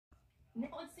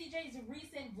CJ's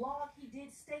recent vlog, he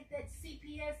did state that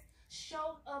CPS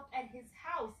showed up at his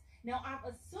house. Now, I'm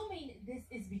assuming this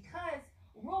is because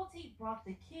Royalty brought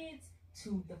the kids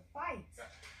to the fight.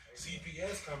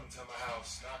 CPS coming to my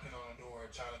house, knocking on the door,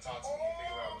 trying to talk to me and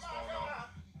figure out what's going on.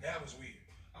 That was weird.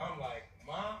 I'm like,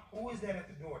 Mom, who is that at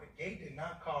the door? The gate did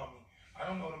not call me. I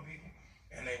don't know them people.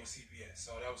 And they were CPS,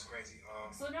 so that was crazy.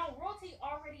 So now Royalty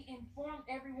already informed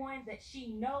everyone that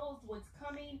she knows what's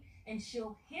coming and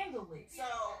she'll handle it. So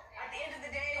at the end of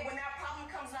the day, when that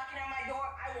problem comes knocking on my door,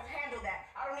 I will handle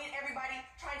that. I don't need everybody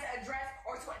trying to address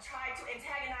or to try to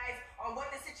antagonize on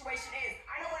what the situation is.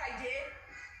 I know what I did.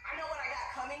 I know what I got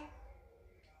coming.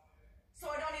 So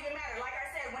it don't even matter. Like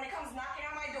I said, when it comes knocking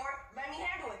on my door, let me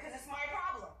handle it because it's my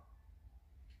problem.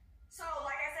 So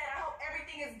like I said, I hope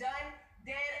everything is done,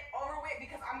 dead, over with,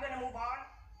 because I'm going to move on.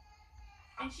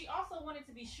 And she also wanted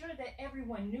to be sure that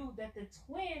everyone knew that the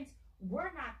twins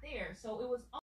were not there. So it was